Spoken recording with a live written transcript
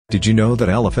Did you know that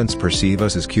elephants perceive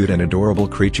us as cute and adorable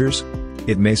creatures?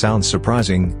 It may sound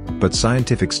surprising, but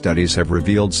scientific studies have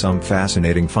revealed some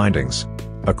fascinating findings.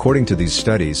 According to these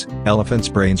studies, elephants'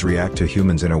 brains react to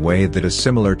humans in a way that is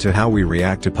similar to how we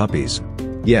react to puppies.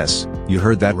 Yes, you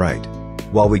heard that right.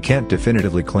 While we can't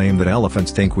definitively claim that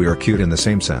elephants think we are cute in the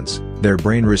same sense, their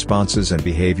brain responses and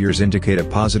behaviors indicate a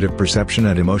positive perception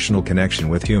and emotional connection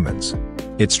with humans.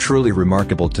 It's truly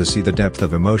remarkable to see the depth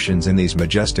of emotions in these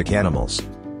majestic animals.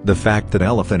 The fact that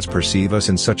elephants perceive us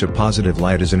in such a positive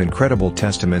light is an incredible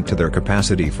testament to their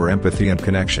capacity for empathy and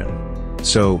connection.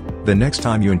 So, the next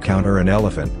time you encounter an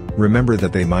elephant, remember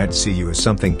that they might see you as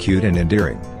something cute and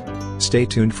endearing. Stay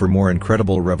tuned for more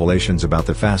incredible revelations about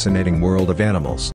the fascinating world of animals.